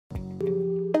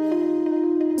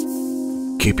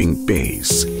keeping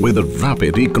pace with the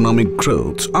rapid economic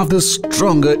growth of the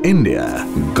stronger India,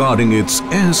 guarding its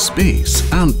airspace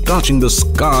and touching the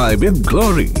sky with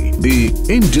glory. The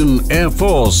Indian Air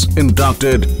Force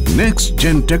inducted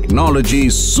next-gen technology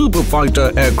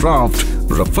superfighter aircraft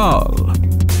Rafale.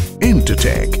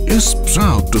 Intertech is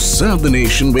proud to serve the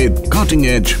nation with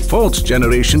cutting-edge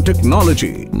fourth-generation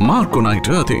technology, Marconite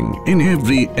earthing in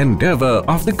every endeavor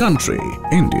of the country.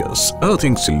 India's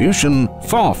earthing solution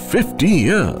for 50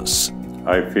 years.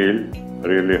 I feel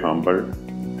really humbled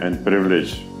and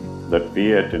privileged that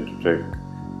we at Intertech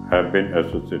have been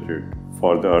associated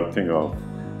for the earthing of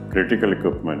critical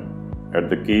equipment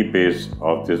at the key base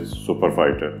of this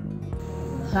superfighter.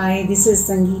 Hi, this is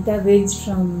Sangeeta Vij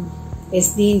from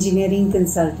SD Engineering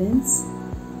Consultants.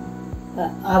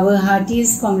 Our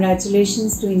heartiest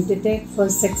congratulations to Intertech for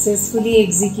successfully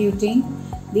executing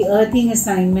the earthing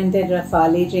assignment at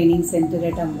Rafale Training Center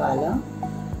at Ambala.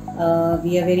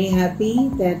 We are very happy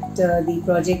that the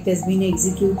project has been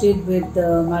executed with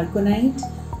Marconite,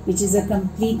 which is a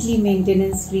completely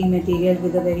maintenance-free material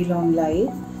with a very long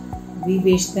life. We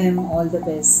wish them all the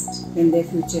best in their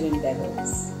future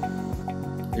endeavors.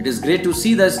 It is great to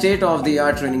see the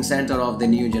state-of-the-art training center of the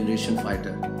new generation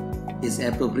fighter is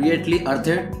appropriately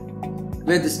earthed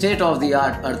with the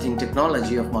state-of-the-art earthing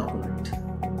technology of Marconite,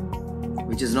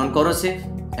 which is non-corrosive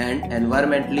and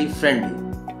environmentally friendly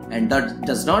and that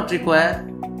does not require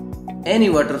any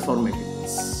water for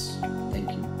maintenance.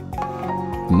 Thank you.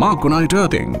 Marconite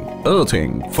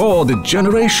earthing for the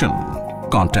generation.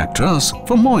 Contact us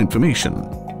for more information.